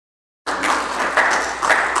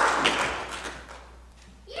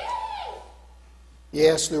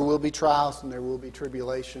Yes, there will be trials and there will be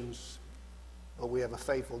tribulations, but we have a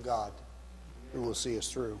faithful God who will see us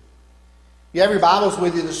through. If you have your Bibles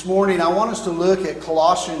with you this morning, I want us to look at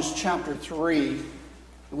Colossians chapter 3.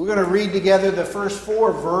 We're going to read together the first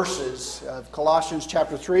 4 verses of Colossians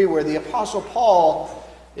chapter 3, where the Apostle Paul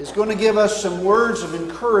is going to give us some words of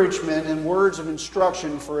encouragement and words of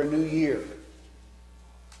instruction for a new year.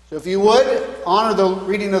 So if you would, honor the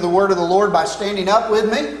reading of the Word of the Lord by standing up with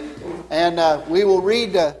me. And we will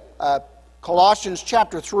read Colossians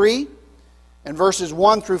chapter 3 and verses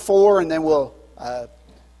 1 through 4, and then we'll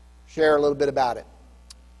share a little bit about it.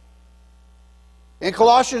 In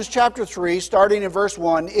Colossians chapter 3, starting in verse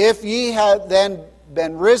 1, "If ye have then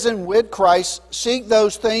been risen with Christ, seek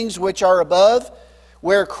those things which are above,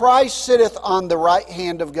 where Christ sitteth on the right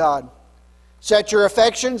hand of God. Set your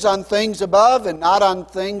affections on things above, and not on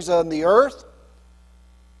things on the earth.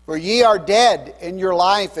 For ye are dead, and your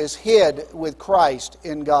life is hid with Christ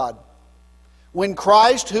in God. When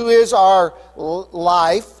Christ, who is our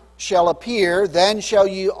life, shall appear, then shall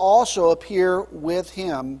ye also appear with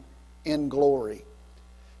Him in glory."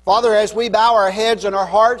 Father, as we bow our heads and our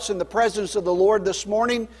hearts in the presence of the Lord this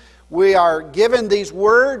morning, we are given these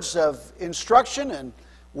words of instruction and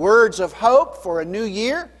words of hope for a new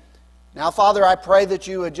year. Now, Father, I pray that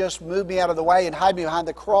you would just move me out of the way and hide me behind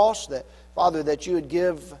the cross, that, Father, that you would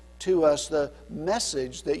give to us the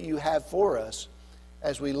message that you have for us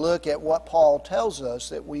as we look at what Paul tells us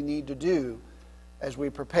that we need to do as we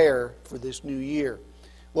prepare for this new year.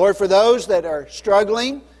 Lord, for those that are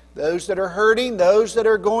struggling, those that are hurting, those that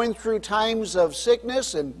are going through times of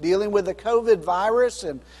sickness and dealing with the COVID virus,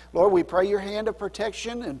 and Lord, we pray your hand of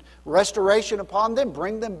protection and restoration upon them.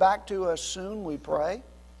 Bring them back to us soon, we pray.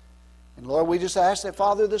 And Lord, we just ask that,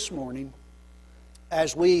 Father, this morning,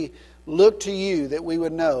 as we look to you, that we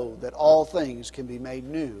would know that all things can be made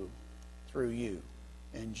new through you.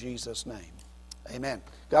 In Jesus' name, amen.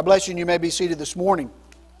 God bless you, and you may be seated this morning.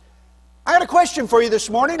 I got a question for you this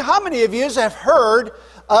morning. How many of you have heard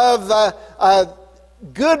of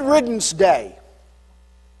Good Riddance Day?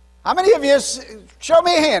 How many of you, show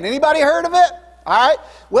me a hand. Anybody heard of it? All right.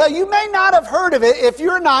 Well, you may not have heard of it if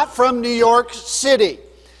you're not from New York City.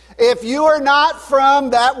 If you are not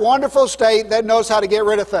from that wonderful state that knows how to get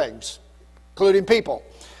rid of things, including people.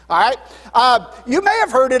 All right. You may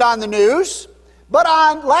have heard it on the news. But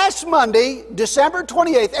on last Monday, December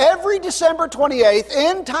 28th, every December 28th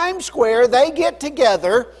in Times Square, they get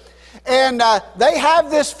together and they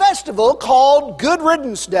have this festival called Good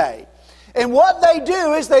Riddance Day. And what they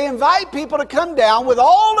do is they invite people to come down with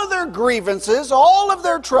all of their grievances, all of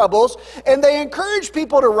their troubles, and they encourage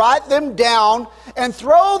people to write them down and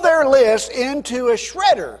throw their list into a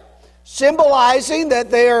shredder, symbolizing that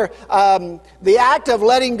they're the act of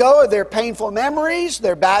letting go of their painful memories,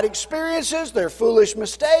 their bad experiences, their foolish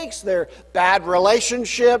mistakes, their bad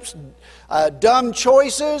relationships, dumb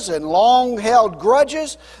choices, and long-held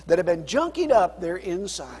grudges that have been junking up their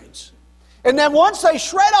insides. And then once they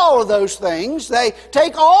shred all of those things, they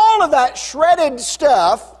take all of that shredded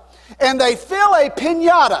stuff and they fill a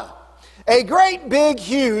piñata. A great big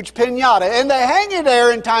huge piñata, and they hang it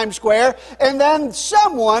there in Times Square, and then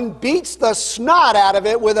someone beats the snot out of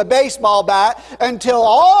it with a baseball bat until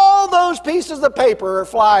all those pieces of paper are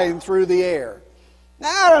flying through the air. Now,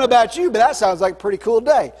 I don't know about you, but that sounds like a pretty cool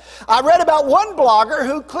day. I read about one blogger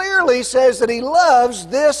who clearly says that he loves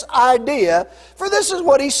this idea, for this is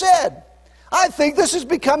what he said: "I think this is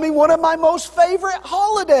becoming one of my most favorite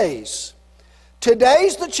holidays.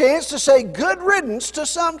 Today's the chance to say good riddance to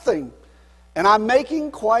something. And I'm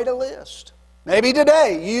making quite a list." Maybe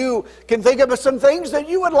today you can think of some things that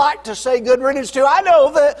you would like to say good riddance to. I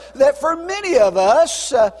know that for many of us,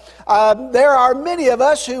 there are many of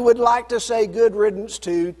us who would like to say good riddance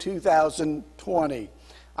to 2020.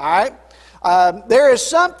 All right? There is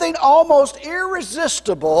something almost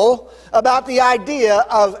irresistible about the idea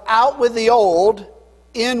of out with the old,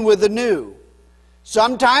 in with the new.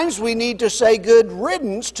 Sometimes we need to say good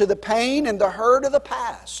riddance to the pain and the hurt of the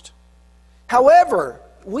past. However,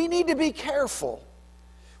 we need to be careful.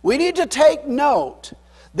 We need to take note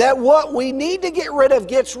that what we need to get rid of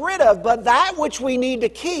gets rid of, but that which we need to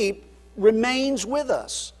keep remains with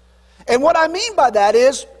us. And what I mean by that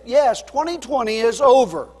is, yes, 2020 is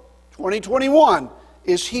over. 2021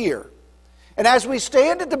 is here. And as we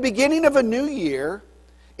stand at the beginning of a new year,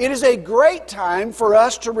 it is a great time for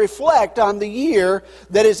us to reflect on the year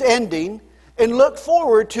that is ending and look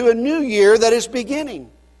forward to a new year that is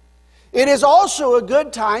beginning. It is also a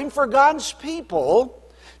good time for God's people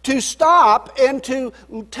to stop and to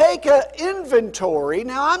take an inventory.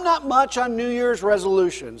 Now, I'm not much on New Year's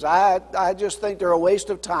resolutions. I just think they're a waste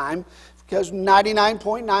of time. because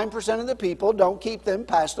 99.9% of the people don't keep them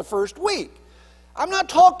past the first week. I'm not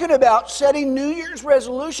talking about setting New Year's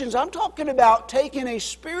resolutions. I'm talking about taking a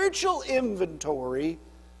spiritual inventory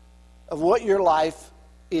of what your life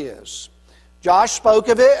is. Josh spoke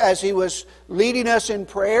of it as he was leading us in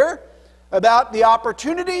prayer about the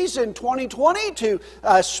opportunities in 2020 to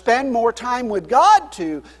spend more time with God,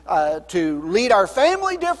 to lead our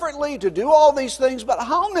family differently, to do all these things. But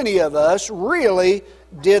how many of us really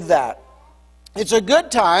did that? It's a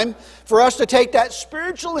good time for us to take that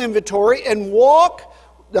spiritual inventory and walk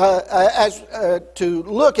to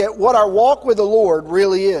look at what our walk with the Lord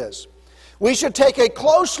really is. We should take a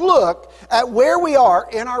close look at where we are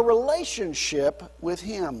in our relationship with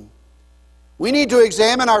Him. We need to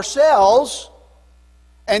examine ourselves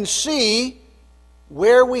and see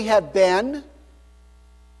where we have been,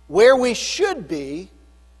 where we should be,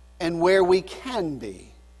 and where we can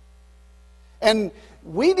be. And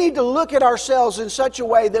we need to look at ourselves in such a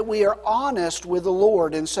way that we are honest with the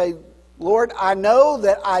Lord and say, Lord, I know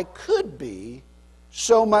that I could be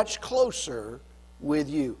so much closer with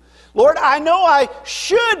You. Lord, I know I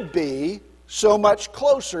should be so much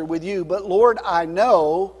closer with You, but Lord, I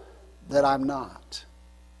know that I'm not.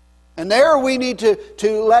 And there we need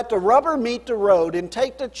to let the rubber meet the road and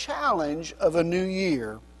take the challenge of a new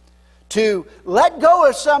year to let go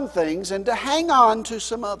of some things and to hang on to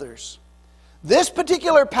some others. This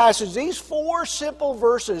particular passage, these 4 simple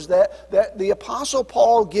verses that the Apostle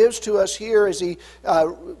Paul gives to us here as he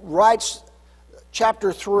writes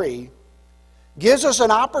chapter 3, gives us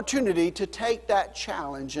an opportunity to take that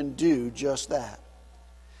challenge and do just that.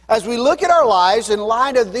 As we look at our lives in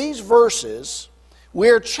light of these verses,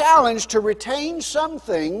 we're challenged to retain some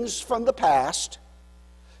things from the past,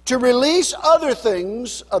 to release other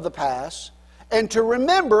things of the past, and to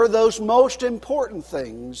remember those most important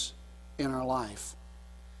things in our life.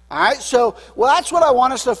 All right, so that's what I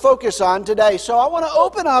want us to focus on today. So I want to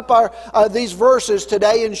open up these verses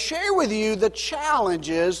today and share with you the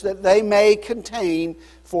challenges that they may contain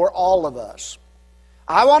for all of us.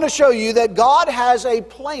 I want to show you that God has a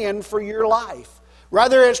plan for your life.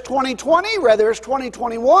 Whether it's 2020, whether it's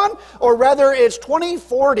 2021, or whether it's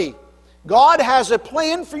 2040. God has a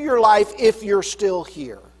plan for your life if you're still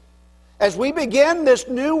here. As we begin this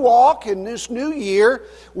new walk in this new year,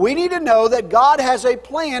 we need to know that God has a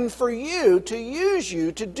plan for you, to use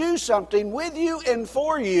you, to do something with you and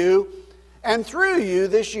for you and through you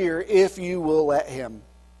this year if you will let Him.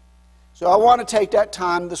 So I want to take that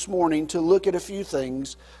time this morning to look at a few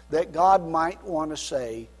things that God might want to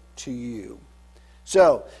say to you.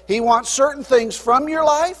 So, He wants certain things from your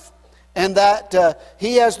life, and that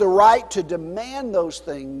He has the right to demand those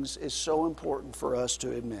things is so important for us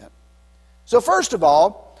to admit. So first of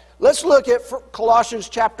all, let's look at Colossians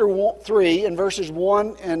chapter 3 and verses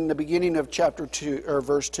 1 and the beginning of chapter 2 or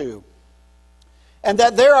verse 2. And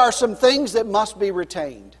that there are some things that must be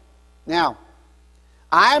retained. Now,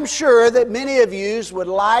 I am sure that many of you would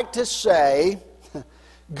like to say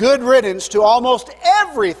good riddance to almost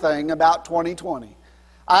everything about 2020.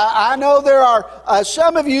 I know there are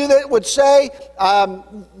some of you that would say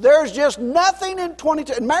there's just nothing in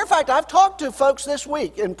 2020. As a matter of fact, I've talked to folks this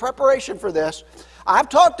week in preparation for this. I've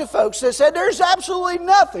talked to folks that said there's absolutely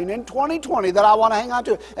nothing in 2020 that I want to hang on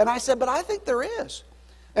to. And I said, but I think there is.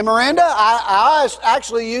 And Miranda, I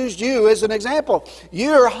actually used you as an example.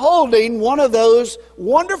 You're holding one of those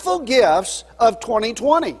wonderful gifts of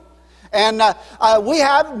 2020. And we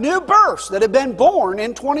have new births that have been born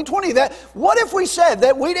in 2020. What if we said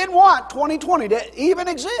that we didn't want 2020 to even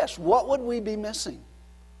exist? What would we be missing?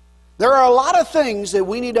 There are a lot of things that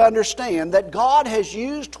we need to understand that God has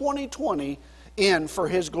used 2020 in for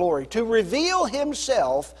His glory, to reveal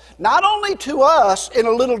Himself not only to us in a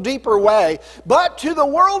little deeper way, but to the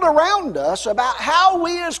world around us about how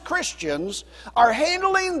we as Christians are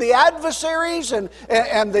handling the adversaries and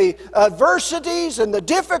the adversities and the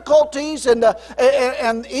difficulties and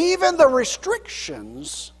even the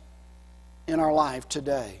restrictions in our life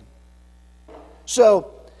today.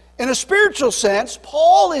 So, in a spiritual sense,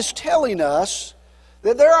 Paul is telling us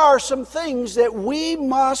that there are some things that we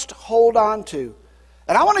must hold on to.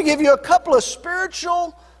 And I want to give you a couple of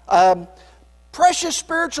spiritual, precious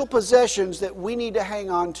spiritual possessions that we need to hang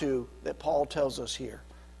on to that Paul tells us here.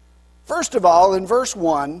 First of all, in verse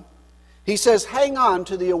 1, he says, hang on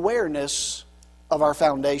to the awareness of our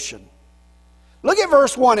foundation. Look at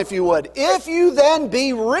verse 1 if you would. If you then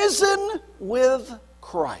be risen with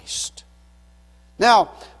Christ.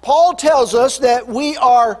 Now, Paul tells us that we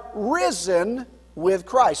are risen with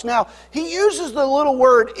Christ. Now, he uses the little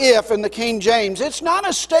word if in the King James. It's not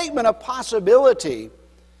a statement of possibility.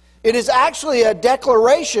 It is actually a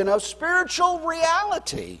declaration of spiritual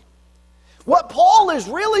reality. What Paul is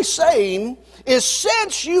really saying is,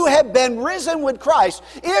 since you have been risen with Christ,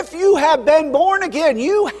 if you have been born again,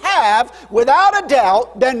 you have, without a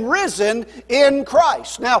doubt, been risen in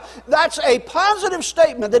Christ. Now, that's a positive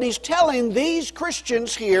statement that he's telling these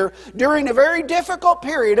Christians here during a very difficult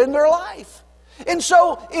period in their life. And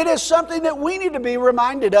so it is something that we need to be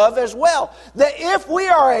reminded of as well, that if we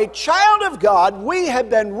are a child of God, we have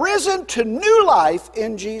been risen to new life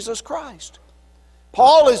in Jesus Christ.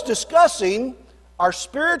 Paul is discussing our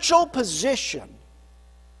spiritual position.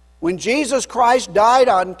 When Jesus Christ died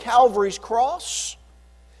on Calvary's cross,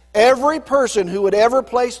 every person who would ever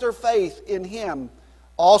place their faith in Him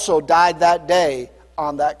also died that day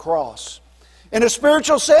on that cross. In a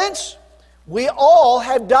spiritual sense, we all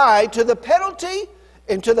have died to the penalty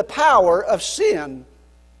and to the power of sin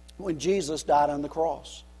when Jesus died on the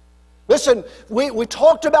cross. Listen, we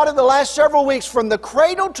talked about it the last several weeks, from the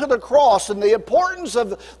cradle to the cross, and the importance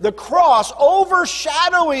of the cross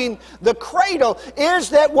overshadowing the cradle is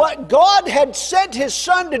that what God had sent His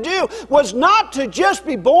Son to do was not to just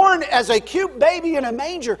be born as a cute baby in a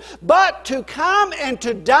manger, but to come and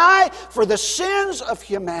to die for the sins of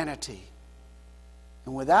humanity.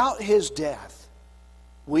 And without His death,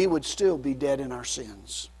 we would still be dead in our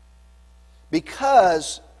sins.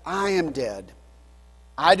 Because I am dead,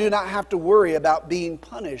 I do not have to worry about being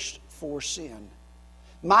punished for sin.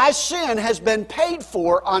 My sin has been paid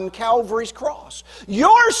for on Calvary's cross.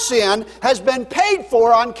 Your sin has been paid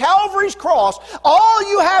for on Calvary's cross. All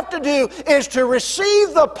you have to do is to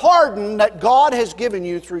receive the pardon that God has given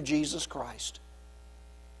you through Jesus Christ.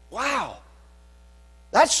 Wow!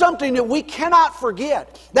 That's something that we cannot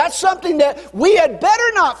forget. That's something that we had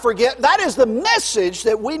better not forget. That is the message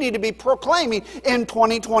that we need to be proclaiming in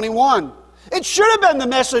 2021. It should have been the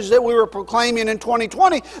message that we were proclaiming in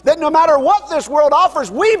 2020, that no matter what this world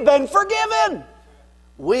offers, we've been forgiven.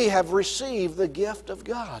 We have received the gift of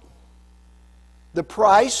God. The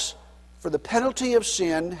price for the penalty of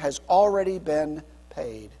sin has already been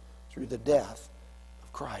paid through the death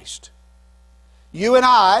of Christ. You and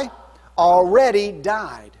I already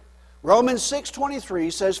died. Romans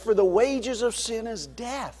 6:23 says, "For the wages of sin is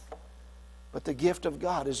death, but the gift of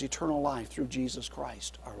God is eternal life through Jesus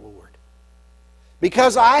Christ our Lord."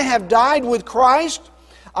 Because I have died with Christ,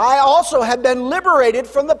 I also have been liberated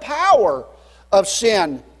from the power of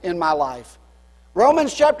sin in my life.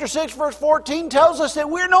 Romans chapter 6 verse 14 tells us that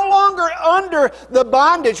we're no longer under the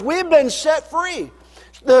bondage. We've been set free.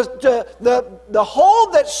 The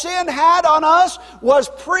hold that sin had on us was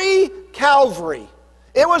pre-Calvary.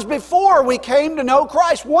 It was before we came to know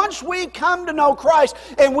Christ. Once we come to know Christ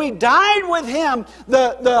and we died with Him,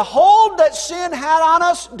 the hold that sin had on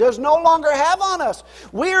us does no longer have on us.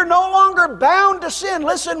 We are no longer bound to sin.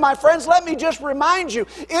 Listen, my friends, let me just remind you,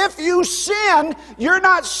 if you sin, you're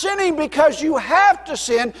not sinning because you have to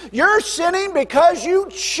sin. You're sinning because you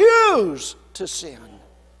choose to sin.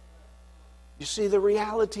 You see, the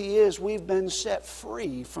reality is we've been set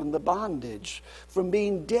free from the bondage, from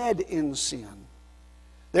being dead in sin.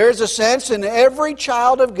 There is a sense in every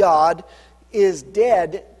child of God is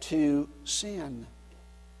dead to sin.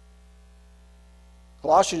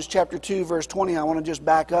 Colossians chapter 2 verse 20, I want to just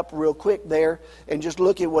back up real quick there and just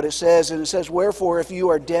look at what it says. And it says, "Wherefore, if you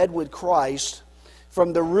are dead with Christ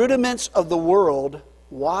from the rudiments of the world,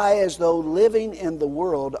 why, as though living in the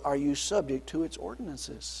world, are you subject to its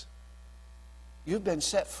ordinances?" You've been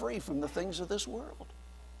set free from the things of this world.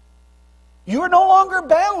 You are no longer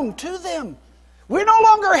bound to them. We're no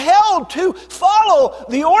longer held to follow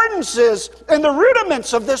the ordinances and the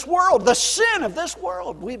rudiments of this world, the sin of this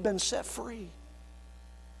world. We've been set free.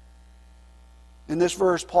 In this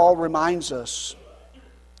verse, Paul reminds us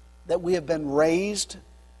that we have been raised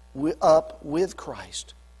up with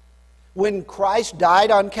Christ. When Christ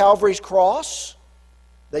died on Calvary's cross,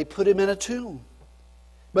 they put Him in a tomb.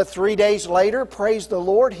 But 3 days later, praise the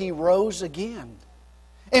Lord, He rose again.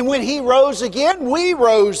 And when He rose again, we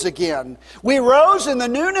rose again. We rose in the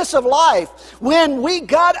newness of life. When we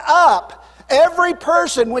got up,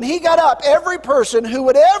 when He got up, every person who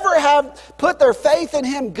would ever have put their faith in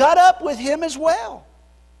Him got up with Him as well.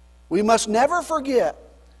 We must never forget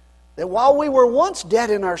that while we were once dead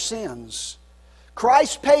in our sins,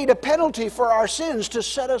 Christ paid a penalty for our sins to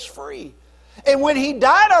set us free. And when He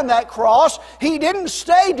died on that cross, He didn't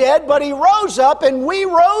stay dead, but He rose up, and we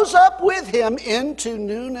rose up with Him into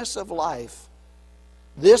newness of life.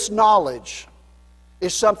 This knowledge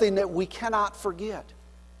is something that we cannot forget.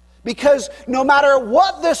 Because no matter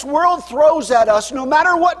what this world throws at us, no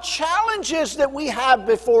matter what challenges that we have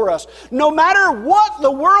before us, no matter what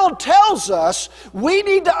the world tells us, we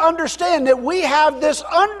need to understand that we have this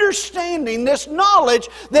understanding, this knowledge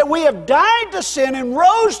that we have died to sin and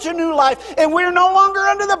rose to new life, and we're no longer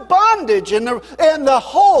under the bondage and the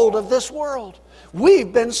hold of this world.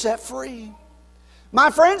 We've been set free.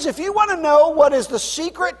 My friends, if you want to know what is the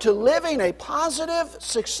secret to living a positive,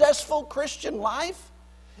 successful Christian life,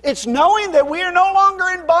 it's knowing that we are no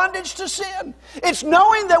longer in bondage to sin. It's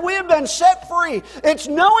knowing that we have been set free. It's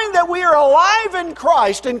knowing that we are alive in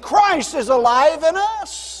Christ and Christ is alive in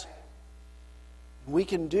us. We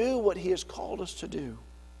can do what He has called us to do.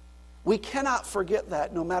 We cannot forget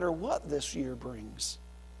that no matter what this year brings.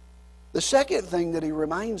 The second thing that He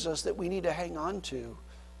reminds us that we need to hang on to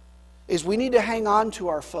is we need to hang on to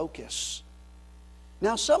our focus.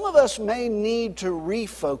 Now, some of us may need to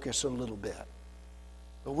refocus a little bit.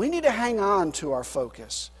 But we need to hang on to our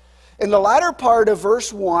focus. In the latter part of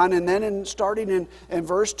verse 1 and then starting in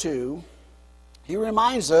verse 2, he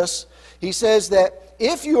reminds us, he says that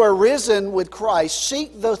if you are risen with Christ,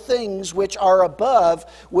 seek the things which are above,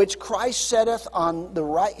 which Christ setteth on the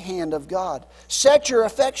right hand of God. Set your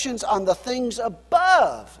affections on the things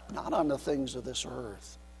above, not on the things of this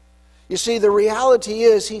earth. You see, the reality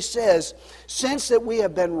is, he says, since that we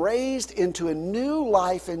have been raised into a new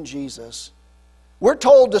life in Jesus, we're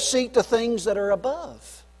told to seek the things that are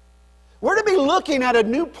above. We're to be looking at a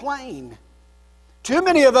new plane. Too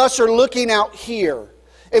many of us are looking out here,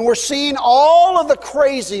 and we're seeing all of the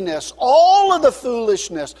craziness, all of the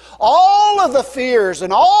foolishness, all of the fears,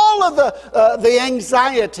 and all of the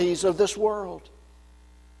anxieties of this world.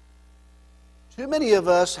 Too many of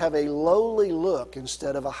us have a lowly look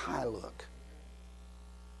instead of a high look.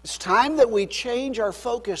 It's time that we change our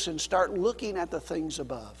focus and start looking at the things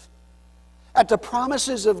above, at the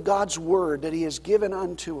promises of God's Word that He has given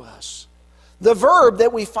unto us. The verb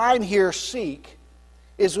that we find here, seek,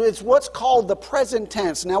 is what's called the present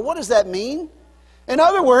tense. Now, what does that mean? In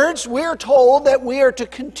other words, we are told that we are to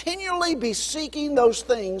continually be seeking those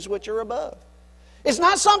things which are above. It's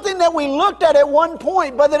not something that we looked at one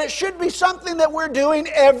point, but that it should be something that we're doing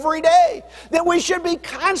every day. That we should be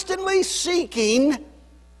constantly seeking.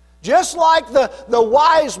 Just like the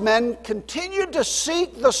wise men continued to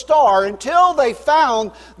seek the star until they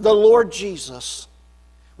found the Lord Jesus.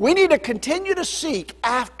 We need to continue to seek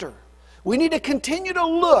after. We need to continue to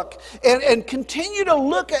look and continue to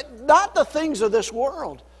look at not the things of this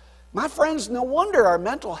world. My friends, no wonder our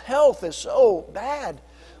mental health is so bad.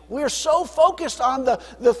 We're so focused on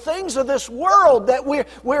the things of this world that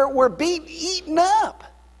we're being eaten up.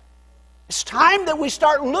 It's time that we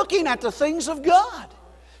start looking at the things of God.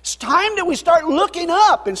 It's time that we start looking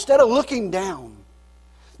up instead of looking down.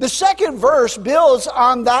 The second verse builds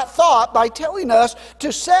on that thought by telling us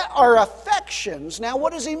to set our affections. Now,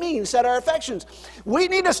 what does he mean, set our affections? We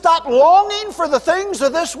need to stop longing for the things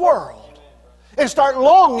of this world and start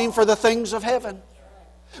longing for the things of heaven.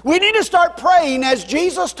 We need to start praying as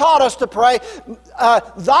Jesus taught us to pray,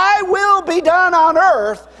 Thy will be done on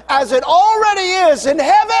earth as it already is in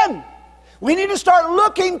heaven. We need to start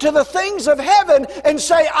looking to the things of heaven and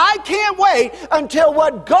say, I can't wait until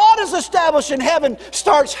what God has established in heaven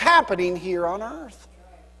starts happening here on earth.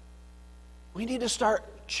 We need to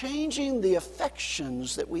start changing the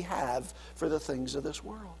affections that we have for the things of this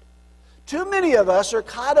world. Too many of us are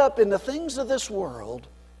caught up in the things of this world,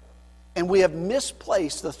 and we have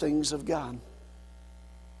misplaced the things of God.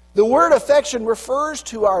 The word affection refers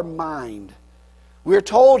to our mind. We're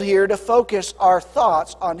told here to focus our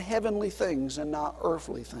thoughts on heavenly things and not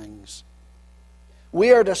earthly things.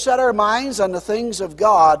 We are to set our minds on the things of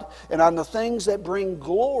God and on the things that bring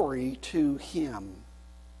glory to Him.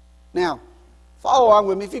 Now, follow along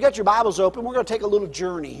with me. If you got your Bibles open, we're going to take a little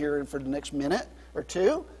journey here for the next minute or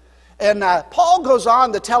two. And Paul goes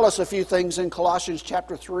on to tell us a few things in Colossians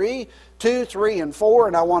chapter 3, 2, 3, and 4,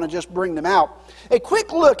 and I want to just bring them out. A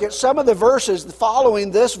quick look at some of the verses following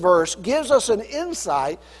this verse gives us an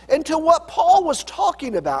insight into what Paul was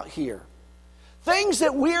talking about here. Things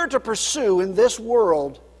that we are to pursue in this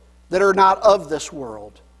world that are not of this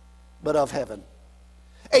world, but of heaven.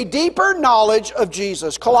 A deeper knowledge of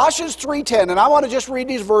Jesus. Colossians 3:10, and I want to just read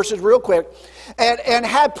these verses real quick. And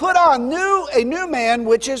have put on a new man,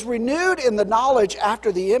 which is renewed in the knowledge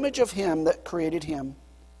after the image of Him that created him.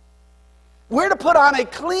 We're to put on a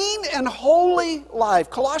clean and holy life.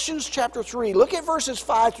 Colossians chapter 3, look at verses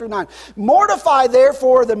 5 through 9. Mortify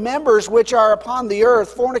therefore the members which are upon the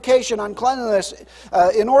earth, fornication, uncleanness,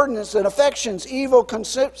 inordinance, and affections, evil,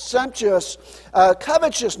 contemptuous,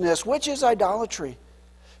 covetousness, which is idolatry.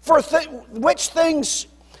 For which things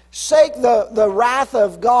sake the wrath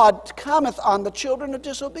of God cometh on the children of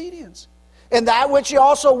disobedience. And that which ye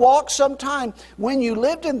also walked sometime when you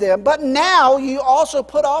lived in them. But now you also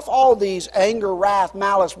put off all these: anger, wrath,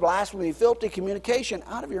 malice, blasphemy, filthy communication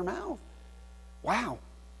out of your mouth. Wow.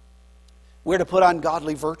 We're to put on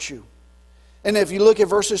godly virtue. And if you look at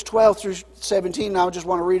verses 12 through 17, I just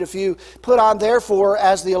want to read a few. Put on therefore,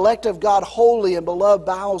 as the elect of God, holy and beloved,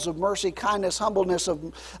 bowels of mercy, kindness, humbleness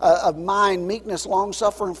of mind, meekness,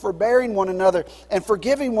 long-suffering, forbearing one another, and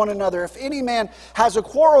forgiving one another. If any man has a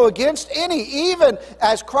quarrel against any, even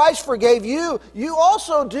as Christ forgave you, you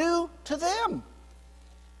also do to them.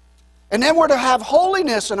 And then we're to have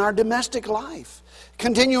holiness in our domestic life.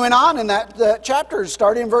 Continuing on in that chapter,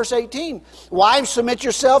 starting in verse 18. Wives, submit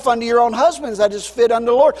yourself unto your own husbands, that is fit unto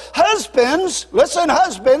the Lord. Husbands, listen,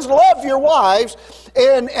 husbands, love your wives,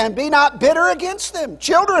 and be not bitter against them.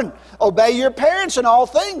 Children, obey your parents in all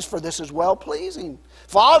things, for this is well-pleasing.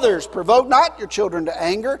 Fathers, provoke not your children to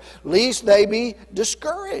anger, lest they be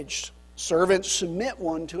discouraged. Servants, submit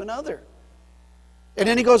one to another. And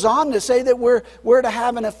then he goes on to say that we're to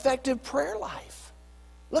have an effective prayer life.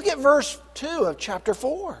 Look at verse 2 of chapter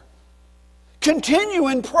 4. Continue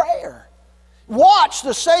in prayer. Watch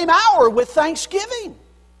the same hour with thanksgiving.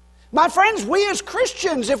 My friends, we as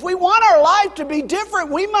Christians, if we want our life to be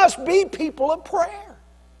different, we must be people of prayer.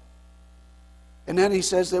 And then he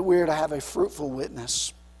says that we're to have a fruitful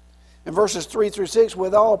witness. In verses 3 through 6,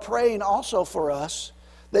 withal praying also for us,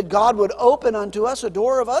 that God would open unto us a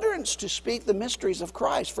door of utterance to speak the mysteries of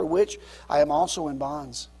Christ, for which I am also in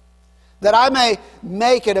bonds. That I may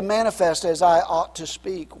make it a manifest as I ought to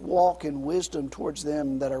speak, walk in wisdom towards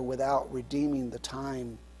them that are without, redeeming the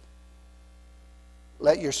time.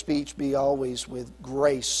 Let your speech be always with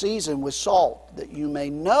grace, seasoned with salt, that you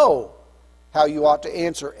may know how you ought to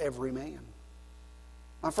answer every man.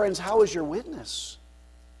 My friends, how is your witness?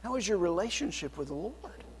 How is your relationship with the Lord?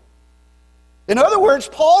 In other words,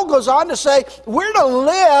 Paul goes on to say, we're to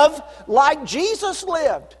live like Jesus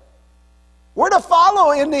lived. We're to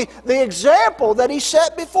follow in the example that he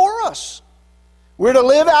set before us. We're to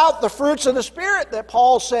live out the fruits of the Spirit that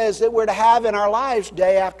Paul says that we're to have in our lives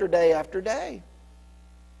day after day after day.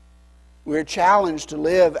 We're challenged to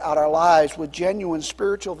live out our lives with genuine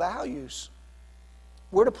spiritual values.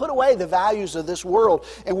 We're to put away the values of this world,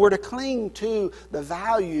 and we're to cling to the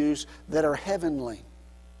values that are heavenly.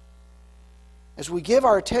 As we give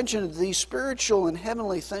our attention to these spiritual and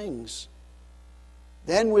heavenly things,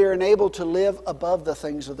 then we are enabled to live above the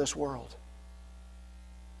things of this world.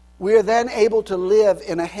 We are then able to live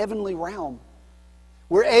in a heavenly realm.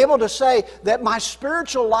 We're able to say that my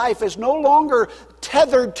spiritual life is no longer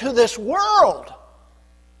tethered to this world,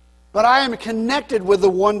 but I am connected with the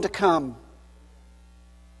one to come.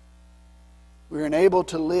 We're enabled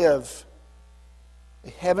to live a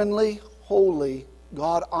heavenly, holy,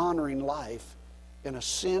 God-honoring life in a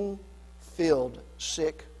sin-filled,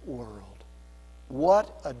 sick world.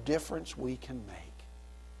 What a difference we can make.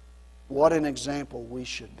 What an example we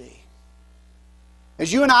should be.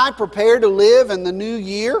 As you and I prepare to live in the new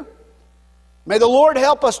year, may the Lord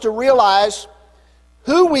help us to realize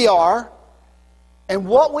who we are and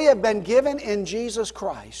what we have been given in Jesus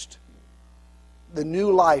Christ, the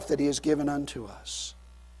new life that He has given unto us.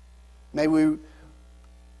 May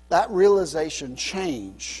that realization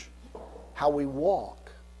change how we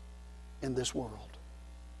walk in this world,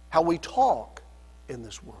 how we talk in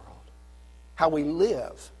this world, how we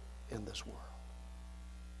live in this world.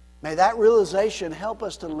 May that realization help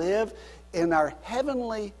us to live in our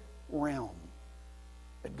heavenly realm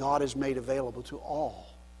that God has made available to all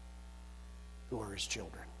who are His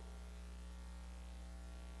children.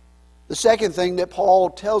 The second thing that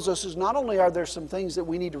Paul tells us is not only are there some things that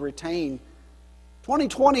we need to retain,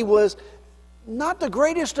 2020 was not the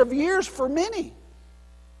greatest of years for many.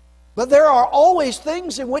 But there are always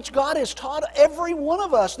things in which God has taught every one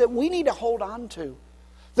of us that we need to hold on to.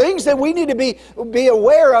 Things that we need to be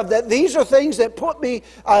aware of, that these are things that put me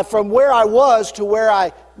from where I was to where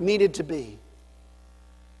I needed to be.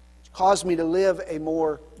 It's caused me to live a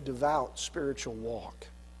more devout spiritual walk.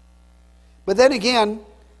 But then again,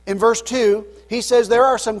 in verse 2, he says there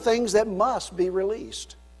are some things that must be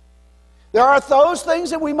released. There are those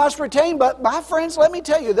things that we must retain, but my friends, let me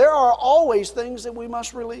tell you, there are always things that we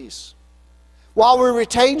must release. While we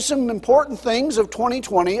retain some important things of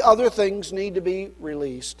 2020, other things need to be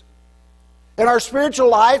released. In our spiritual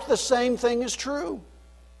life, the same thing is true.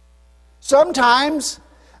 Sometimes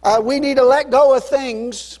we need to let go of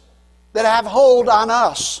things that have hold on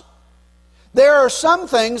us. There are some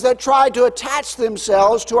things that try to attach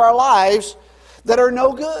themselves to our lives that are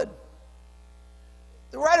no good.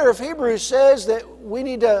 The writer of Hebrews says that we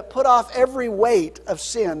need to put off every weight of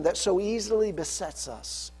sin that so easily besets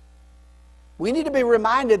us. We need to be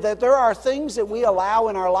reminded that there are things that we allow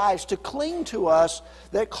in our lives to cling to us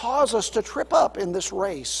that cause us to trip up in this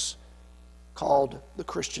race called the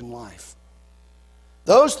Christian life.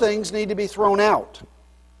 Those things need to be thrown out.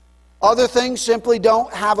 Other things simply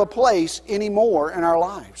don't have a place anymore in our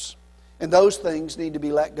lives. And those things need to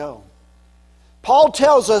be let go. Paul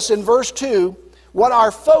tells us in verse 2 what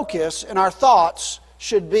our focus and our thoughts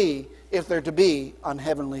should be if they're to be on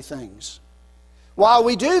heavenly things. While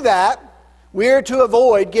we do that, we're to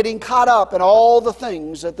avoid getting caught up in all the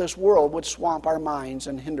things that this world would swamp our minds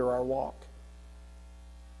and hinder our walk.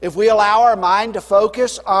 If we allow our mind to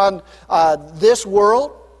focus on this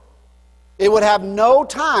world, it would have no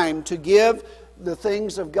time to give the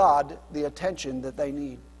things of God the attention that they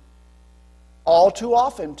need. All too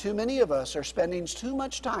often, too many of us are spending too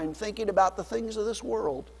much time thinking about the things of this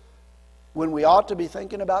world when we ought to be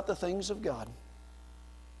thinking about the things of God.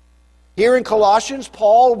 Here in Colossians,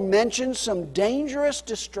 Paul mentions some dangerous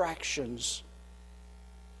distractions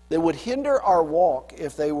that would hinder our walk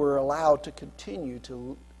if they were allowed to continue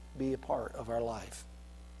to be a part of our life.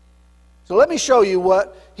 So let me show you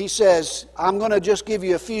what he says. I'm going to just give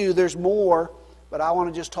you a few. There's more, but I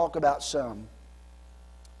want to just talk about some.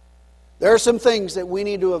 There are some things that we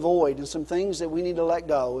need to avoid and some things that we need to let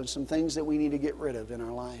go and some things that we need to get rid of in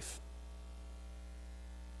our life.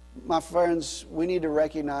 My friends, we need to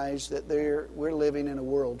recognize that we're living in a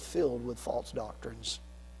world filled with false doctrines.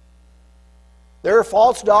 There are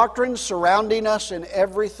false doctrines surrounding us in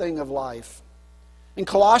everything of life. In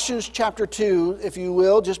Colossians chapter 2, if you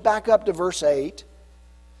will, just back up to verse 8.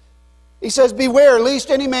 He says, "Beware,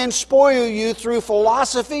 lest any man spoil you through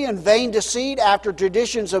philosophy and vain deceit, after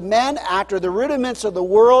traditions of men, after the rudiments of the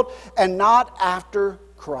world, and not after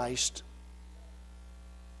Christ."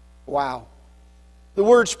 Wow. The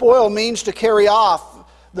word spoil means to carry off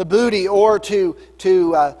the booty or to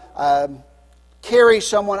carry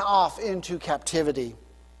someone off into captivity.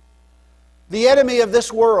 The enemy of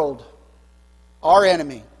this world, our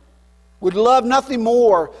enemy, would love nothing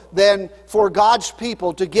more than for God's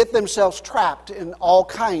people to get themselves trapped in all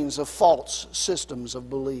kinds of false systems of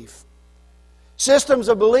belief. Systems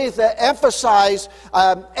of belief that emphasize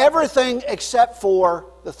everything except for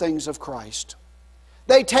the things of Christ.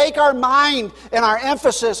 They take our mind and our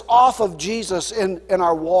emphasis off of Jesus in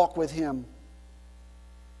our walk with Him.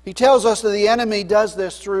 He tells us that the enemy does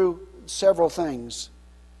this through several things.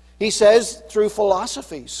 He says through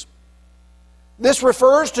philosophies. This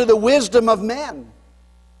refers to the wisdom of men.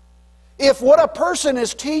 If what a person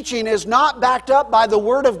is teaching is not backed up by the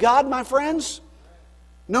Word of God, my friends,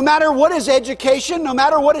 no matter what his education, no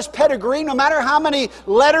matter what his pedigree, no matter how many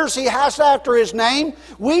letters he has after his name,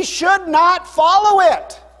 we should not follow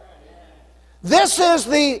it. This is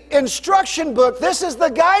the instruction book. This is the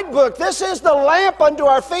guidebook. This is the lamp unto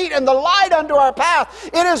our feet and the light unto our path.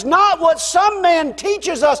 It is not what some man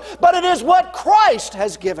teaches us, but it is what Christ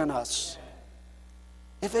has given us.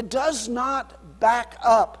 If it does not back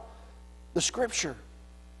up the Scripture,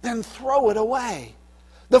 then throw it away.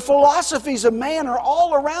 The philosophies of man are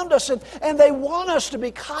all around us, and they want us to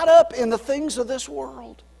be caught up in the things of this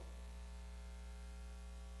world.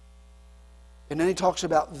 And then he talks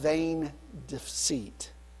about vain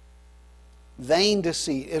deceit. Vain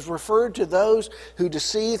deceit is referred to those who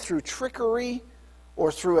deceive through trickery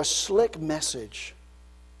or through a slick message.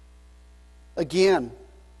 Again,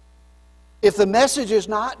 if the message is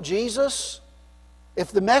not Jesus,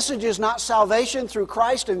 if the message is not salvation through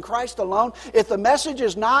Christ and Christ alone, if the message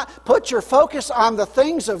is not put your focus on the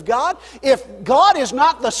things of God, if God is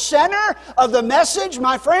not the center of the message,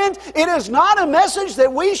 my friends, it is not a message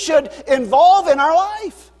that we should involve in our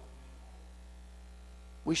life.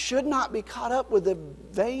 We should not be caught up with the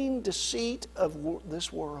vain deceit of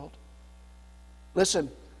this world. Listen,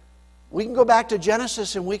 we can go back to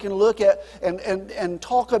Genesis and we can look at and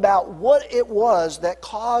talk about what it was that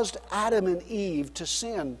caused Adam and Eve to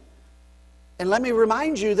sin. And let me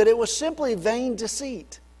remind you that it was simply vain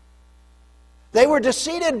deceit. They were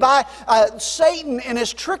deceived by Satan and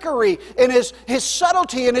his trickery and his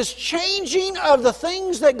subtlety and his changing of the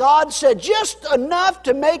things that God said, just enough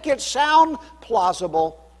to make it sound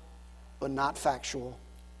plausible, but not factual.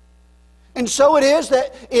 And so it is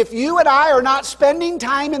that if you and I are not spending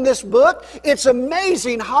time in this book, it's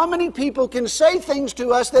amazing how many people can say things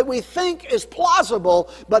to us that we think is plausible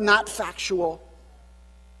but not factual.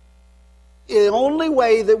 The only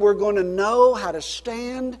way that we're going to know how to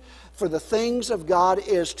stand for the things of God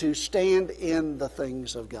is to stand in the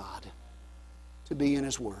things of God, to be in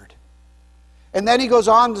His Word. And then he goes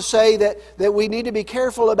on to say that we need to be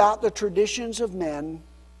careful about the traditions of men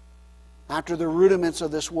after the rudiments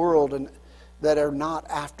of this world and that are not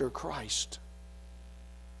after Christ.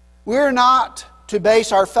 We're not to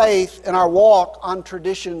base our faith and our walk on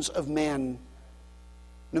traditions of men.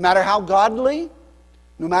 No matter how godly,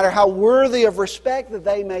 no matter how worthy of respect that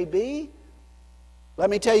they may be, let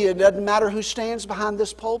me tell you, it doesn't matter who stands behind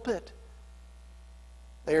this pulpit.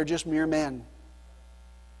 They are just mere men.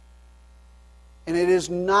 And it is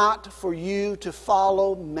not for you to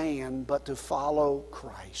follow man, but to follow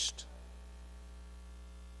Christ.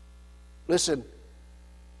 Listen,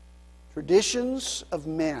 traditions of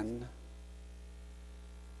men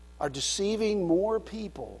are deceiving more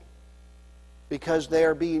people because they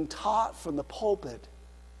are being taught from the pulpit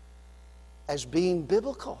as being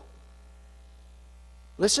biblical.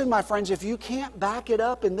 Listen, my friends, if you can't back it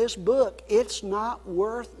up in this book, it's not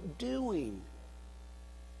worth doing.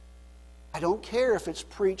 I don't care if it's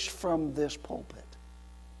preached from this pulpit.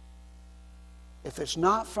 If it's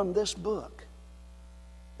not from this book,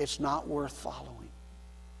 it's not worth following.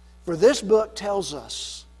 For this book tells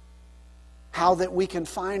us how that we can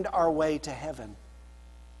find our way to heaven.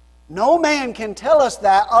 No man can tell us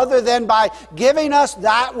that other than by giving us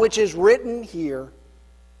that which is written here.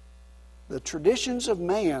 The traditions of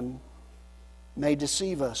man may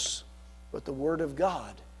deceive us, but the Word of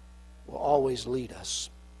God will always lead us.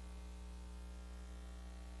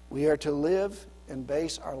 We are to live and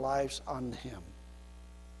base our lives on Him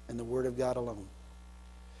and the Word of God alone.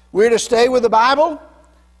 We're to stay with the Bible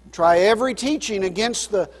and try every teaching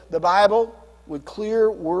against the Bible with clear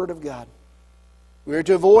Word of God. We're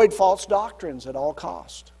to avoid false doctrines at all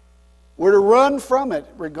cost. We're to run from it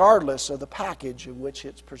regardless of the package in which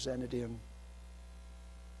it's presented in.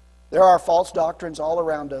 There are false doctrines all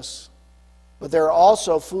around us, but there are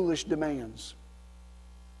also foolish demands.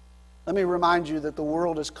 Let me remind you that the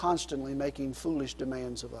world is constantly making foolish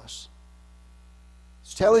demands of us.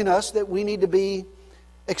 It's telling us that we need to be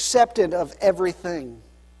accepted of everything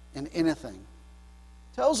and anything.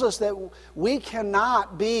 It tells us that we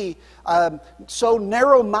cannot be so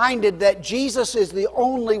narrow-minded that Jesus is the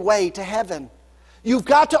only way to heaven. You've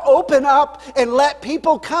got to open up and let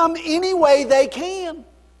people come any way they can.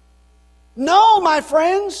 No, my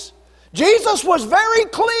friends. Jesus was very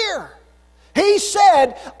clear. He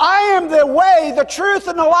said, I am the way, the truth,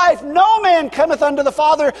 and the life. No man cometh unto the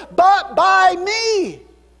Father but by me.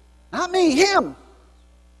 Not me, Him.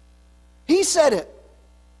 He said it.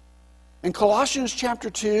 In Colossians chapter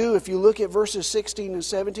 2, if you look at verses 16 and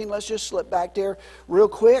 17, let's just slip back there real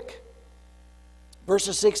quick.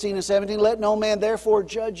 Verses 16 and 17, let no man therefore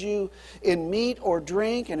judge you in meat or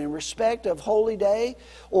drink, and in respect of holy day,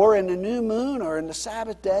 or in the new moon, or in the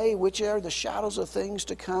Sabbath day, which are the shadows of things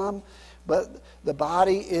to come. But the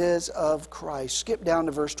body is of Christ. Skip down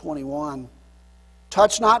to verse 21.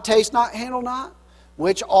 Touch not, taste not, handle not,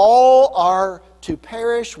 which all are to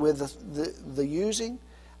perish with the using,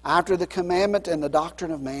 after the commandment and the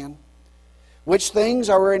doctrine of man. Which things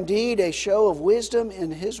are indeed a show of wisdom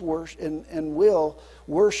in his worship, and will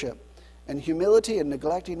worship, and humility and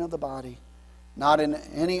neglecting of the body, not in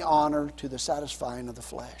any honor to the satisfying of the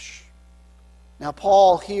flesh. Now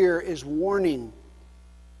Paul here is warning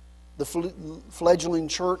the fledgling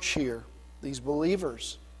church here, these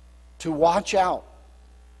believers, to watch out.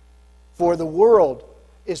 For the world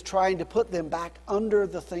is trying to put them back under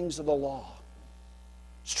the things of the law.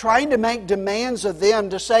 It's trying to make demands of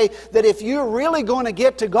them to say that if you're really going to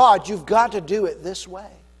get to God, you've got to do it this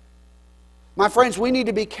way. My friends, we need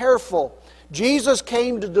to be careful. Jesus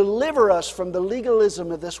came to deliver us from the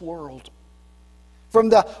legalism of this world, from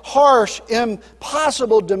the harsh,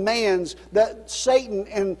 impossible demands that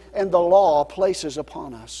Satan and the law places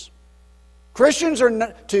upon us. Christians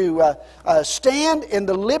are to stand in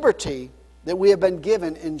the liberty that we have been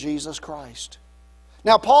given in Jesus Christ.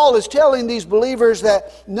 Now, Paul is telling these believers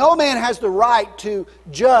that no man has the right to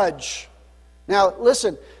judge. Now,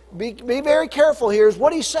 listen, be very careful here.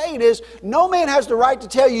 What he's saying is, no man has the right to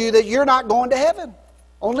tell you that you're not going to heaven.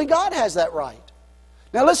 Only God has that right.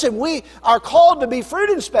 Now, listen, we are called to be fruit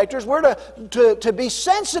inspectors. We're to be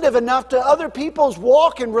sensitive enough to other people's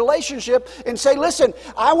walk and relationship and say, listen,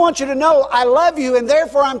 I want you to know I love you, and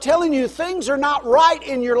therefore I'm telling you things are not right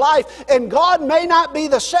in your life, and God may not be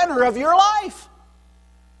the center of your life.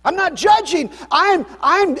 I'm not judging. I'm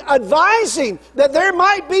advising that there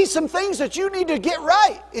might be some things that you need to get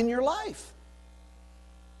right in your life.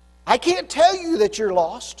 I can't tell you that you're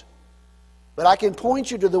lost, but I can point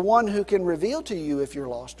you to the one who can reveal to you if you're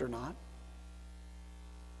lost or not.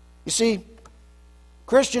 You see,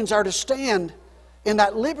 Christians are to stand in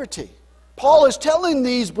that liberty. Paul is telling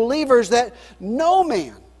these believers that no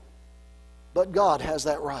man but God has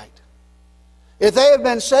that right. If they have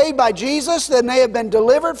been saved by Jesus, then they have been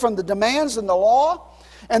delivered from the demands and the law,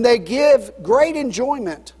 and they give great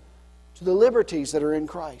enjoyment to the liberties that are in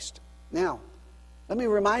Christ. Now, let me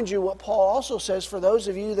remind you what Paul also says for those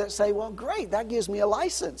of you that say, well, great, that gives me a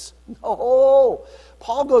license. No.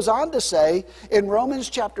 Paul goes on to say in Romans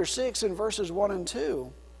chapter 6 and verses 1 and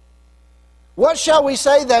 2, what shall we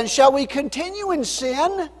say then? Shall we continue in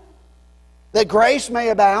sin that grace may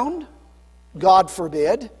abound? God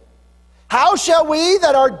forbid. How shall we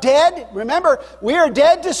that are dead, remember, we are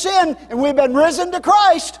dead to sin and we've been risen to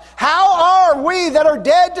Christ. How are we that are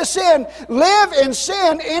dead to sin live in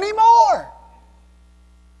sin anymore?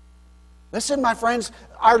 Listen, my friends,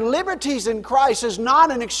 our liberties in Christ is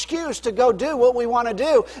not an excuse to go do what we want to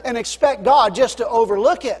do and expect God just to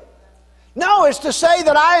overlook it. No, it's to say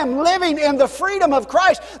that I am living in the freedom of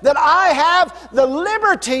Christ, that I have the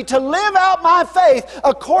liberty to live out my faith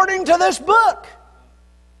according to this book,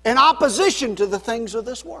 in opposition to the things of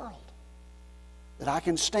this world. That I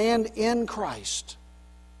can stand in Christ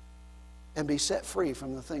and be set free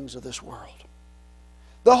from the things of this world.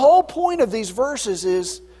 The whole point of these verses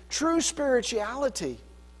is true spirituality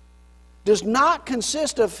does not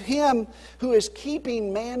consist of him who is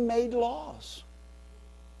keeping man-made laws,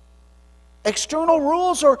 external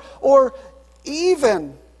rules, or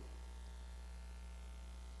even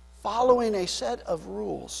following a set of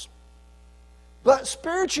rules. But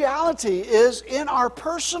spirituality is in our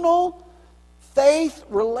personal faith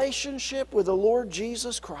relationship with the Lord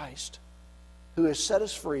Jesus Christ, who has set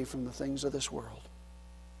us free from the things of this world.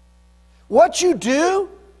 What you do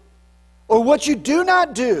or what you do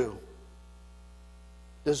not do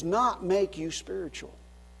does not make you spiritual.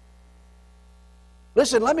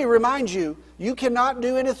 Listen, let me remind you, you cannot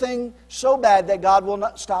do anything so bad that God will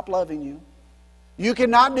not stop loving you. You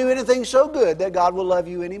cannot do anything so good that God will love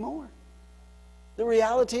you anymore. The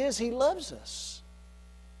reality is He loves us.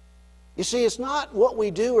 You see, it's not what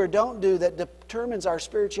we do or don't do that determines our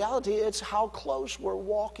spirituality. It's how close we're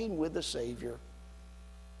walking with the Savior.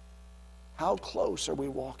 How close are we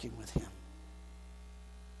walking with Him?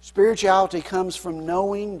 Spirituality comes from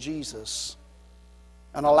knowing Jesus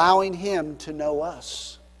and allowing Him to know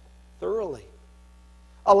us thoroughly.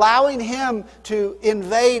 Allowing Him to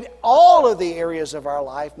invade all of the areas of our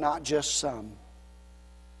life, not just some.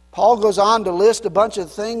 Paul goes on to list a bunch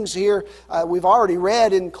of things here we've already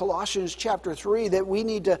read in Colossians chapter 3 that we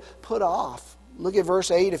need to put off. Look at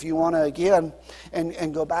verse 8 if you want to again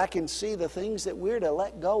and go back and see the things that we're to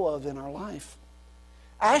let go of in our life.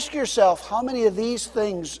 Ask yourself, how many of these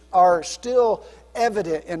things are still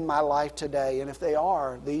evident in my life today? And if they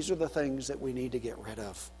are, these are the things that we need to get rid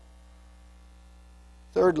of.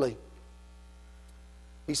 Thirdly,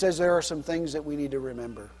 he says there are some things that we need to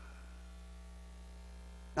remember.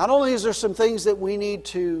 Not only is there some things that we need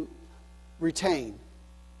to retain,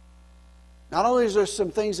 not only is there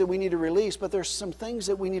some things that we need to release, but there's some things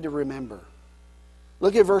that we need to remember.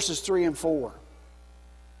 Look at verses 3 and 4.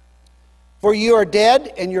 For you are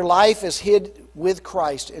dead, and your life is hid with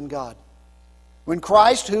Christ in God. When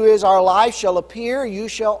Christ, who is our life, shall appear, you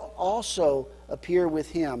shall also appear with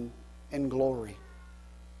Him in glory.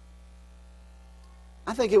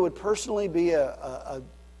 I think it would personally be a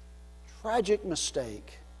tragic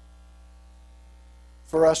mistake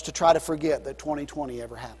for us to try to forget that 2020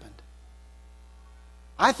 ever happened.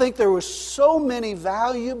 I think there were so many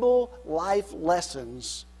valuable life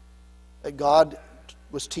lessons that God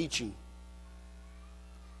was teaching.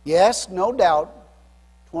 Yes, no doubt,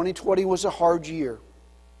 2020 was a hard year.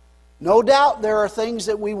 No doubt there are things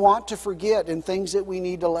that we want to forget and things that we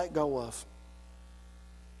need to let go of.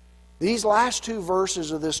 These last two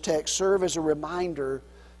verses of this text serve as a reminder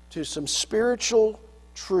to some spiritual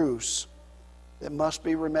truths that must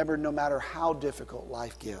be remembered no matter how difficult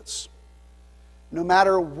life gets. No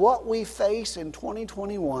matter what we face in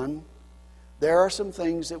 2021, there are some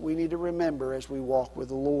things that we need to remember as we walk with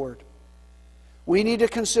the Lord. We need to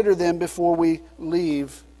consider them before we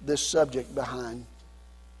leave this subject behind.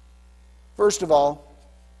 First of all,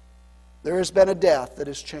 there has been a death that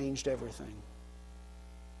has changed everything.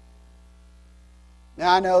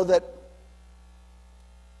 Now I know that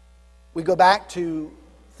we go back to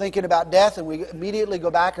thinking about death and we immediately go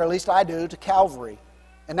back, or at least I do, to Calvary.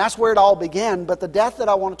 And that's where it all began. But the death that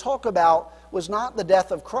I want to talk about was not the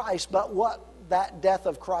death of Christ, but what that death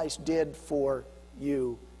of Christ did for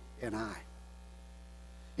you and I.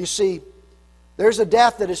 You see, there's a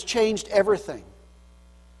death that has changed everything.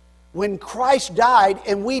 When Christ died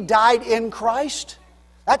and we died in Christ,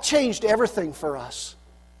 that changed everything for us.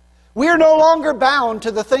 We are no longer bound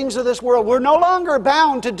to the things of this world. We're no longer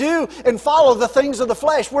bound to do and follow the things of the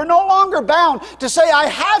flesh. We're no longer bound to say, I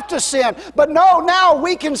have to sin. But no, now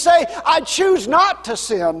we can say, I choose not to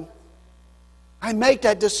sin. I make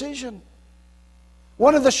that decision.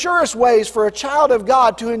 One of the surest ways for a child of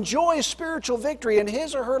God to enjoy spiritual victory in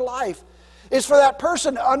his or her life is for that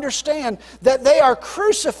person to understand that they are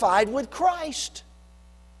crucified with Christ.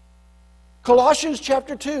 Colossians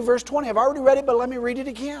chapter 2, verse 20. I've already read it, but let me read it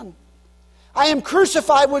again. I am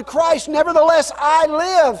crucified with Christ, nevertheless I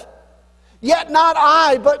live. Yet not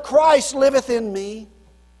I, but Christ liveth in me.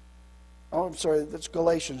 Oh, I'm sorry, that's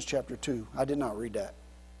Galatians chapter 2. I did not read that.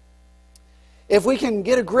 If we can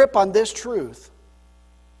get a grip on this truth,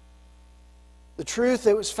 the truth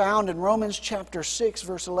that was found in Romans chapter 6,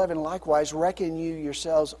 verse 11, likewise, reckon you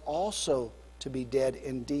yourselves also to be dead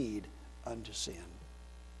indeed unto sin.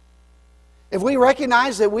 If we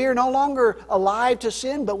recognize that we are no longer alive to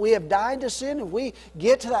sin, but we have died to sin, if we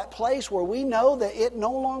get to that place where we know that it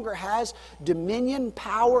no longer has dominion,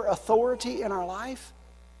 power, authority in our life,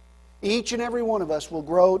 each and every one of us will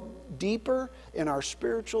grow deeper in our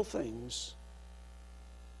spiritual things.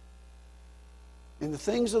 And the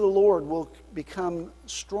things of the Lord will become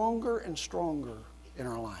stronger and stronger in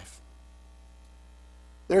our life.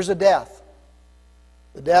 There's a death.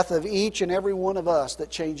 The death of each and every one of us that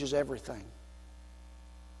changes everything.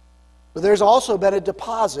 But there's also been a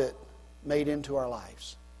deposit made into our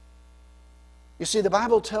lives. You see, the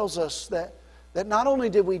Bible tells us that not only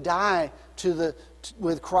did we die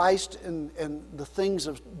with Christ and the things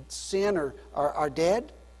of sin are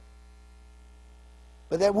dead,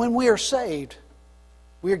 but that when we are saved,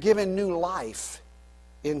 we are given new life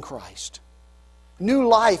in Christ. New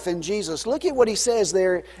life in Jesus. Look at what he says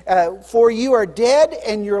there. For you are dead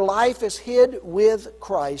and your life is hid with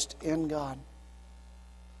Christ in God.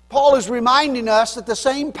 Paul is reminding us that the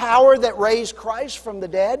same power that raised Christ from the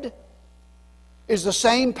dead is the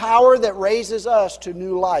same power that raises us to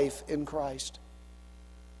new life in Christ.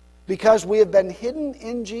 Because we have been hidden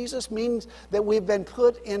in Jesus means that we've been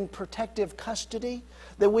put in protective custody,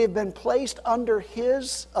 that we have been placed under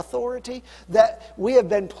His authority, that we have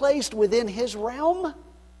been placed within His realm.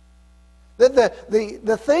 That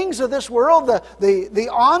the things of this world, the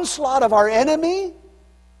onslaught of our enemy,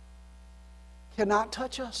 cannot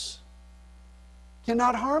touch us,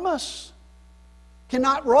 cannot harm us,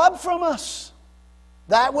 cannot rob from us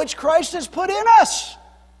that which Christ has put in us.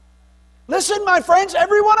 Listen, my friends,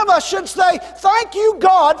 every one of us should say, thank you,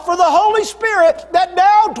 God, for the Holy Spirit that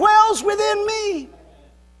now dwells within me.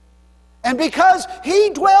 And because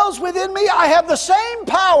He dwells within me, I have the same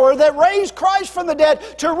power that raised Christ from the dead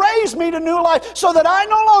to raise me to new life, so that I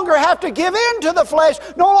no longer have to give in to the flesh,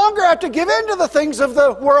 no longer have to give in to the things of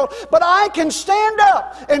the world, but I can stand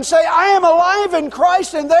up and say, I am alive in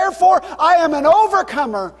Christ, and therefore I am an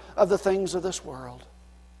overcomer of the things of this world.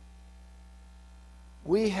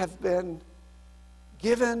 We have been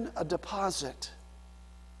given a deposit,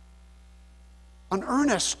 an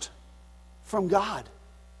earnest from God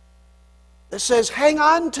that says, hang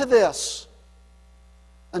on to this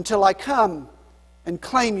until I come and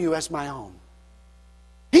claim you as my own.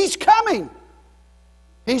 He's coming.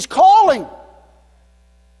 He's calling. And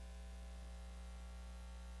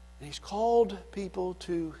He's called people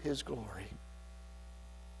to His glory.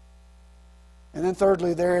 And then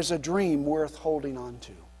thirdly, there is a dream worth holding on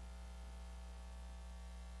to.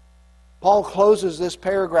 Paul closes this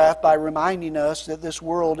paragraph by reminding us that this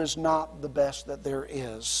world is not the best that there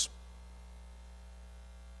is.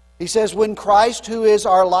 He says, when Christ, who is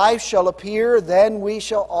our life, shall appear, then we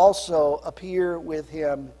shall also appear with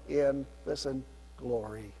Him in, listen,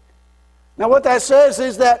 glory. Now what that says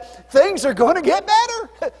is that things are going to get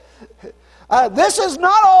better. This is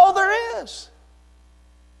not all there is.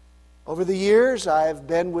 Over the years, I have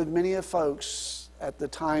been with many of folks at the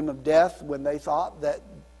time of death when they thought that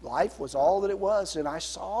life was all that it was, and I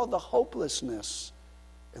saw the hopelessness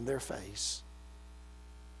in their face.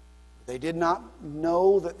 They did not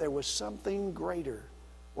know that there was something greater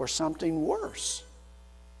or something worse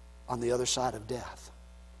on the other side of death.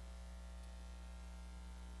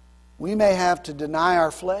 We may have to deny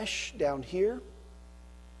our flesh down here,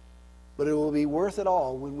 but it will be worth it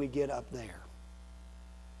all when we get up there.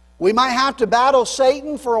 We might have to battle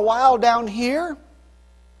Satan for a while down here,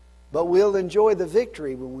 but we'll enjoy the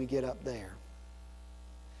victory when we get up there.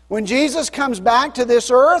 When Jesus comes back to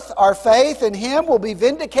this earth, our faith in Him will be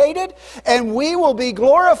vindicated and we will be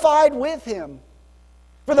glorified with Him.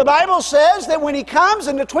 For the Bible says that when He comes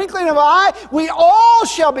in the twinkling of an eye, we all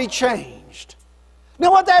shall be changed. Now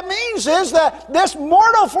what that means is that this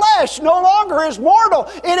mortal flesh no longer is mortal.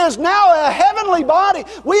 It is now a heavenly body.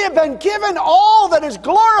 We have been given all that is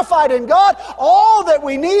glorified in God, all that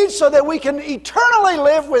we need so that we can eternally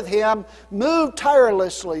live with Him, move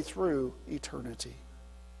tirelessly through eternity.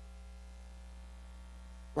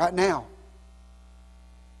 Right now,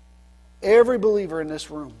 every believer in this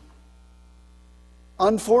room,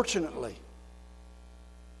 unfortunately,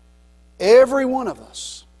 every one of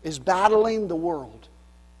us is battling the world.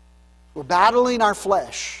 We're battling our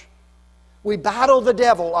flesh. We battle the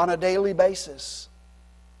devil on a daily basis.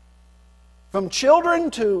 From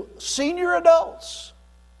children to senior adults.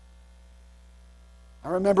 I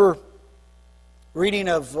remember reading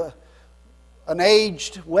of an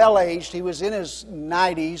aged, well-aged, he was in his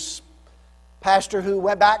 90s, pastor who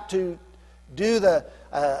went back to do the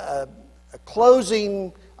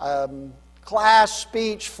closing class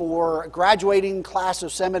speech for a graduating class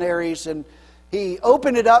of seminaries, and he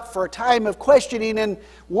opened it up for a time of questioning, and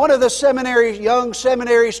one of the young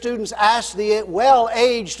seminary students asked the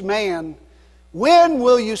well-aged man, "When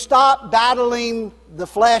will you stop battling the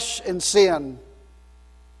flesh and sin?"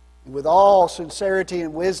 And with all sincerity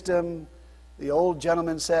and wisdom, the old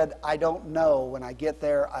gentleman said, "I don't know. When I get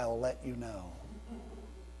there, I'll let you know."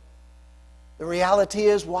 The reality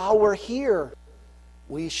is, while we're here,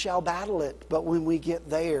 we shall battle it, but when we get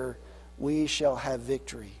there, we shall have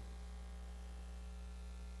victory.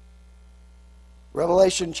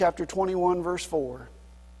 Revelation chapter 21, verse 4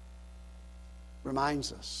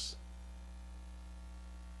 reminds us,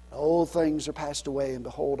 "Old things are passed away, and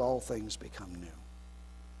behold, all things become new."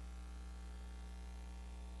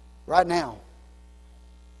 Right now,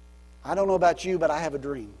 I don't know about you, but I have a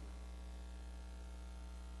dream.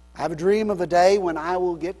 I have a dream of a day when I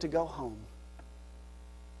will get to go home,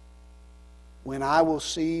 when I will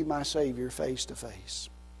see my Savior face to face.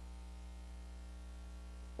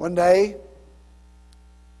 One day,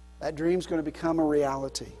 that dream's going to become a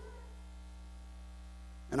reality.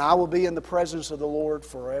 And I will be in the presence of the Lord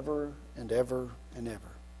forever and ever and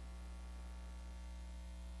ever.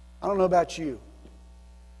 I don't know about you,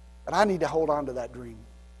 but I need to hold on to that dream.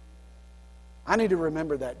 I need to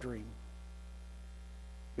remember that dream.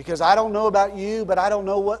 Because I don't know about you, but I don't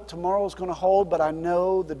know what tomorrow's going to hold, but I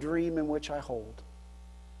know the dream in which I hold.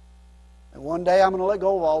 And one day I'm going to let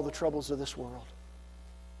go of all the troubles of this world.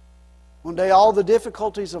 One day all the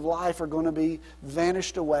difficulties of life are going to be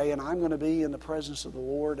vanished away, and I'm going to be in the presence of the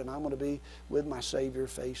Lord, and I'm going to be with my Savior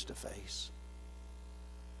face to face.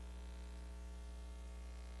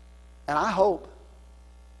 And I hope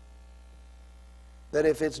that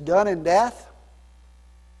if it's done in death,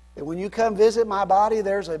 that when you come visit my body,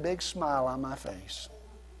 there's a big smile on my face.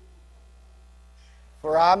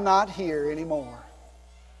 For I'm not here anymore.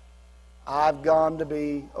 I've gone to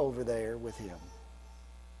be over there with Him.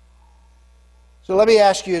 So let me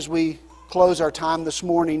ask you as we close our time this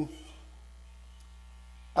morning,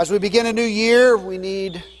 as we begin a new year, we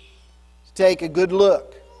need to take a good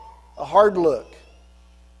look, a hard look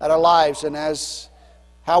at our lives and as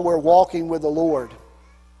how we're walking with the Lord.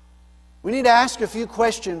 We need to ask a few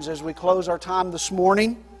questions as we close our time this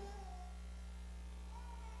morning.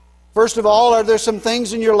 First of all, are there some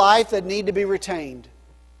things in your life that need to be retained?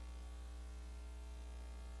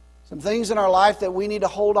 Some things in our life that we need to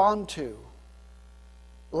hold on to.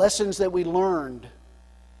 Lessons that we learned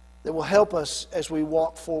that will help us as we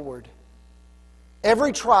walk forward.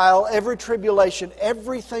 Every trial, every tribulation,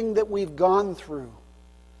 everything that we've gone through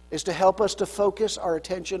is to help us to focus our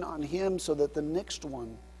attention on Him so that the next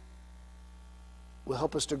one will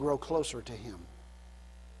help us to grow closer to Him.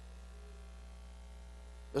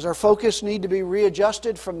 Does our focus need to be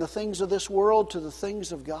readjusted from the things of this world to the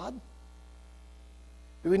things of God?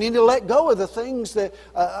 Do we need to let go of the things that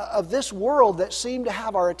of this world that seem to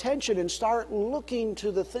have our attention and start looking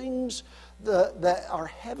to the things that are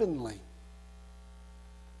heavenly?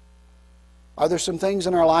 Are there some things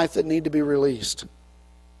in our life that need to be released?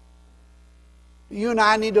 You and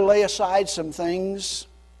I need to lay aside some things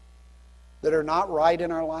that are not right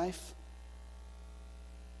in our life.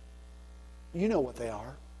 You know what they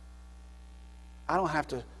are. I don't have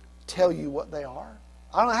to tell you what they are.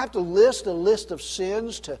 I don't have to list a list of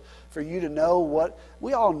sins for you to know what.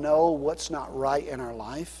 We all know what's not right in our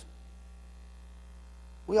life.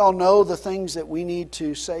 We all know the things that we need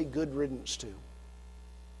to say good riddance to.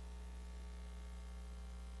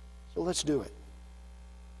 So let's do it.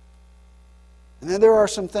 And then there are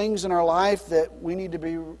some things in our life that we need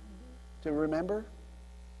to remember.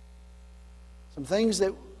 Some things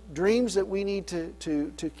dreams that we need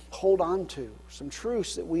to hold on to. Some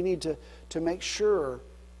truths that we need to make sure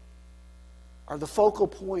are the focal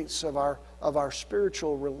points of our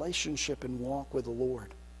spiritual relationship and walk with the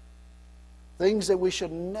Lord. Things that we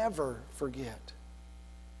should never forget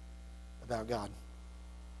about God.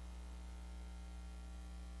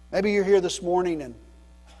 Maybe you're here this morning and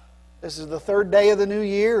this is the third day of the new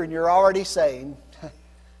year and you're already saying,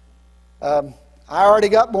 I already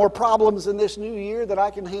got more problems in this new year that I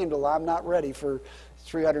can handle. I'm not ready for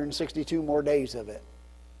 362 more days of it.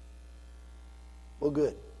 Well,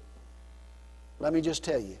 good. Let me just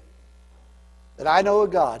tell you that I know a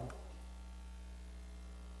God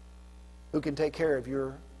who can take care of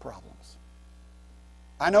your problems.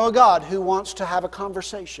 I know a God who wants to have a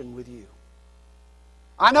conversation with you.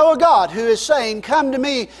 I know a God who is saying, come to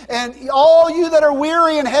me, and all you that are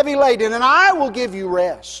weary and heavy laden, and I will give you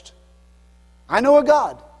rest. I know a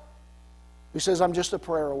God who says, I'm just a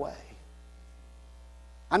prayer away.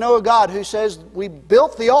 I know a God who says, we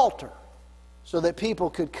built the altar so that people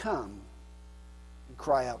could come and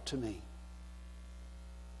cry out to me.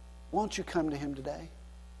 Won't you come to Him today?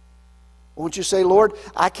 Won't you say, Lord,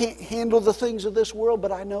 I can't handle the things of this world,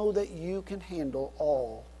 but I know that you can handle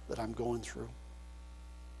all that I'm going through.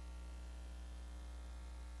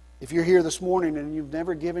 If you're here this morning and you've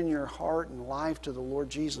never given your heart and life to the Lord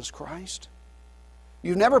Jesus Christ,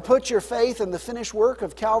 you've never put your faith in the finished work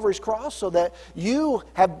of Calvary's cross so that you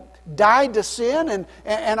have died to sin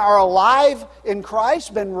and are alive in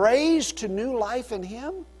Christ, been raised to new life in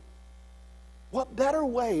Him, what better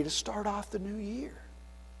way to start off the new year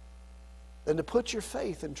than to put your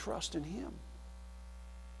faith and trust in Him?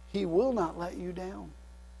 He will not let you down,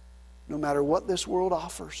 no matter what this world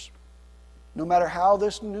offers, no matter how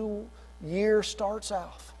this new year starts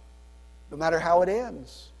out, no matter how it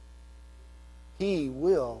ends. He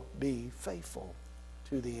will be faithful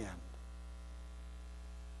to the end.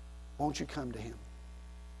 Won't you come to Him?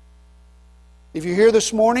 If you're here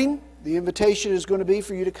this morning, the invitation is going to be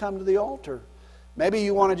for you to come to the altar. Maybe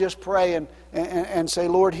you want to just pray and say,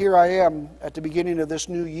 Lord, here I am at the beginning of this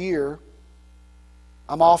new year.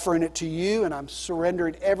 I'm offering it to you and I'm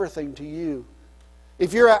surrendering everything to you.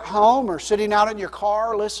 If you're at home or sitting out in your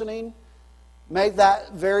car listening, make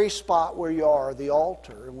that very spot where you are the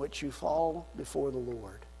altar in which you fall before the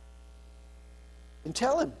Lord. And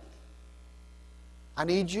tell Him, I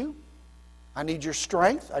need you. I need your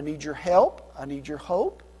strength. I need your help. I need your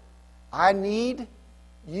hope. I need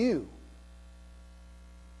you.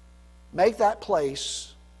 Make that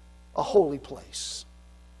place a holy place.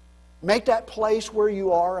 Make that place where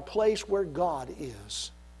you are a place where God is.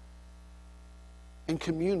 And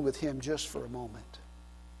commune with Him just for a moment.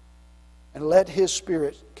 And let His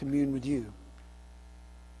Spirit commune with you.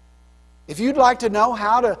 If you'd like to know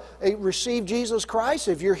how to receive Jesus Christ,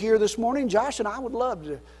 if you're here this morning, Josh and I would love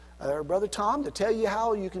to, or Brother Tom, to tell you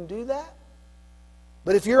how you can do that.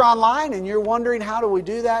 But if you're online and you're wondering how do we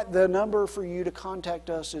do that, the number for you to contact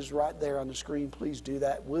us is right there on the screen. Please do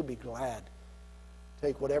that. We'll be glad to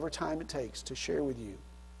take whatever time it takes to share with you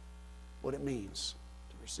what it means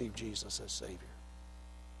to receive Jesus as Savior.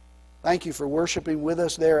 Thank you for worshiping with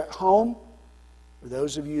us there at home. For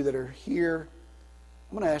those of you that are here,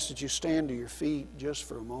 I'm going to ask that you stand to your feet just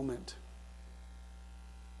for a moment.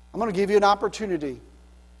 I'm going to give you an opportunity.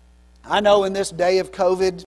 I know in this day of COVID,